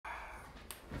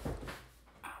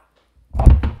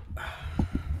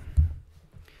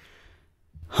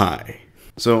Hi.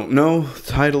 So no,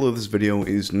 the title of this video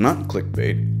is not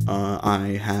clickbait.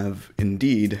 I have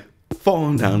indeed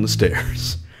fallen down the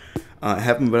stairs. It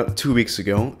happened about 2 weeks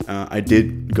ago. I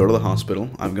did go to the hospital.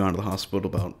 I've gone to the hospital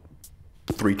about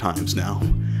 3 times now.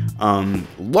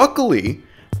 Luckily,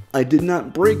 I did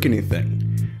not break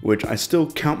anything, which I still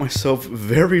count myself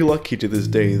very lucky to this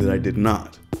day that I did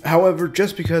not. However,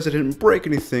 just because I didn't break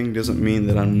anything doesn't mean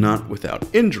that I'm not without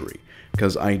injury,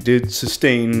 because I did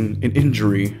sustain an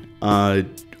injury,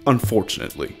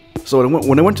 unfortunately. So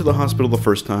when I went to the hospital the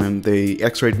first time, they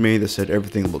x-rayed me, they said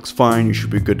everything looks fine, you should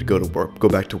be good to go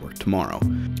back to work tomorrow.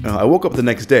 I woke up the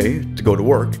next day to go to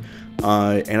work,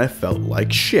 and I felt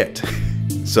like shit.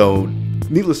 So,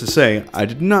 needless to say, I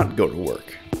did not go to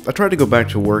work. I tried to go back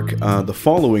to work the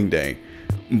following day,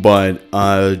 but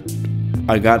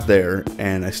I got there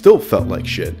and I still felt like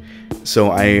shit.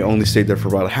 So I only stayed there for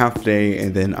about a half day,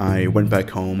 and then I went back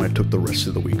home and I took the rest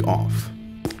of the week off.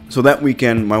 So that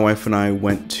weekend, my wife and I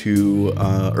went to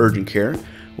urgent care,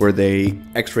 where they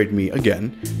x-rayed me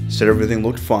again, said everything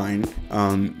looked fine,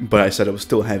 but I said I was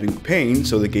still having pain,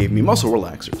 so they gave me muscle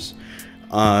relaxers.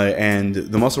 And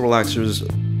the muscle relaxers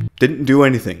didn't do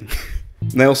anything.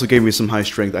 And they also gave me some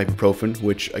high-strength ibuprofen,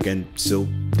 which, again, still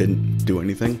didn't do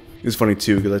anything. It was funny,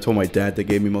 too, because I told my dad they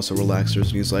gave me muscle relaxers,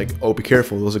 and he's like, oh, be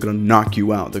careful, those are going to knock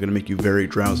you out. They're going to make you very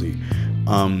drowsy.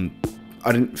 I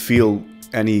didn't feel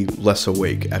any less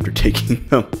awake after taking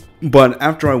them. But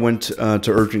after I went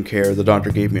to urgent care, the doctor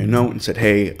gave me a note and said,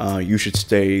 hey, you should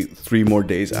stay 3 more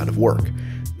days out of work.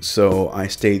 So I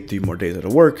stayed 3 more days out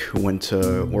of work, went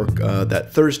to work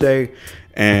that Thursday,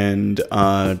 and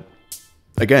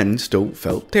again, still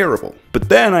felt terrible. But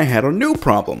then I had a new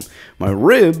problem. My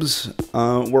ribs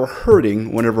were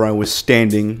hurting whenever I was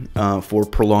standing for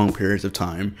prolonged periods of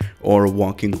time or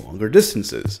walking longer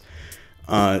distances.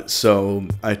 So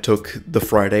I took the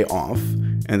Friday off,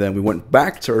 and then we went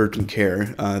back to urgent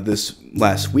care this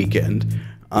last weekend,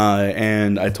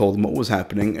 and I told them what was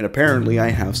happening, and apparently I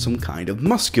have some kind of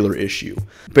muscular issue.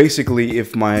 Basically,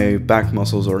 if my back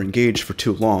muscles are engaged for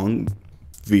too long,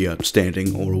 via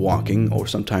standing or walking, or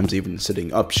sometimes even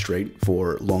sitting up straight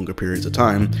for longer periods of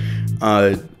time,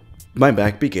 my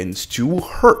back begins to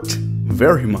hurt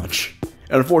very much.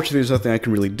 And unfortunately, there's nothing I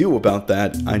can really do about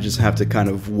that. I just have to kind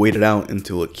of wait it out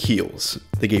until it heals.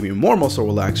 They gave me more muscle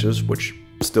relaxers, which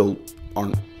still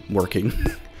aren't working.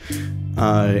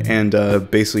 And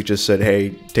basically just said,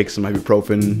 hey, take some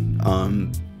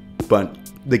ibuprofen. But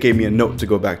they gave me a note to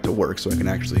go back to work so I can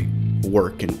actually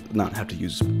work and not have to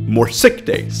use more sick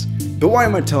days. But why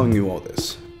am I telling you all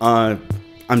this?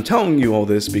 I'm telling you all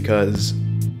this because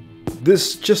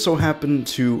this just so happened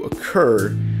to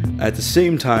occur at the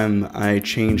same time I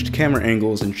changed camera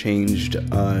angles and changed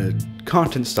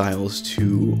content styles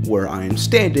to where I'm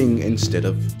standing instead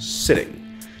of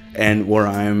sitting, and where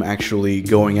I'm actually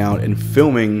going out and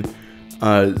filming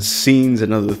scenes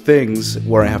and other things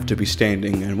where I have to be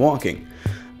standing and walking,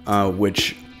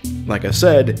 which, like I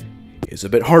said, is a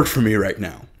bit hard for me right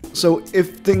now. So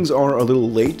if things are a little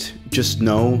late, just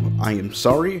know I am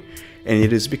sorry, and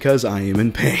it is because I am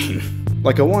in pain.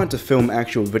 Like, I wanted to film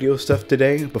actual video stuff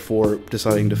today before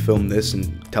deciding to film this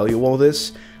and tell you all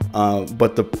this,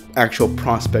 but the actual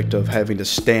prospect of having to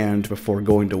stand before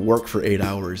going to work for 8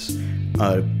 hours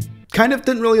kind of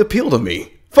didn't really appeal to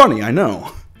me. Funny, I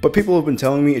know. But people have been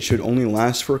telling me it should only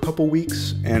last for a couple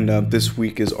weeks, and this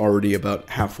week is already about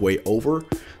halfway over,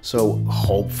 so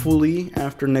hopefully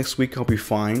after next week I'll be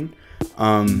fine,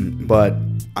 but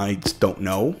I just don't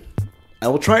know. I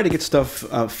will try to get stuff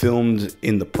filmed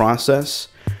in the process.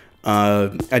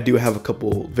 I do have a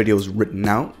couple videos written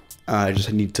out. I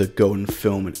just need to go and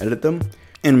film and edit them.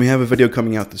 And we have a video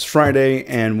coming out this Friday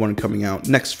and one coming out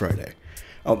next Friday,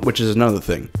 which is another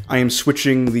thing. I am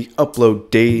switching the upload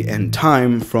day and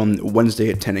time from Wednesday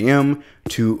at 10 a.m.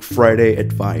 to Friday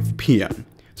at 5 p.m.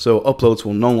 So uploads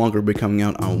will no longer be coming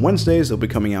out on Wednesdays, they'll be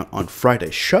coming out on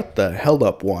Friday. Shut the hell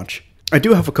up, watch. I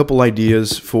do have a couple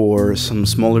ideas for some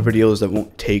smaller videos that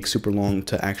won't take super long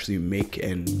to actually make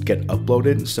and get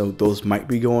uploaded, so those might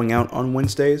be going out on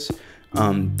Wednesdays,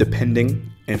 depending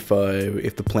if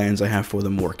the plans I have for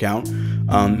them work out.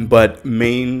 But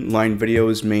mainline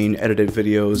videos, main edited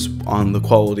videos on the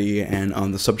quality and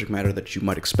on the subject matter that you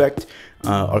might expect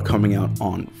are coming out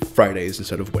on Fridays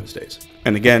instead of Wednesdays.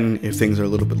 And again, if things are a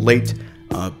little bit late,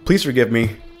 please forgive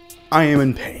me, I am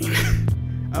in pain.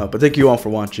 But thank you all for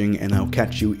watching, and I'll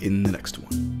catch you in the next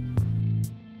one.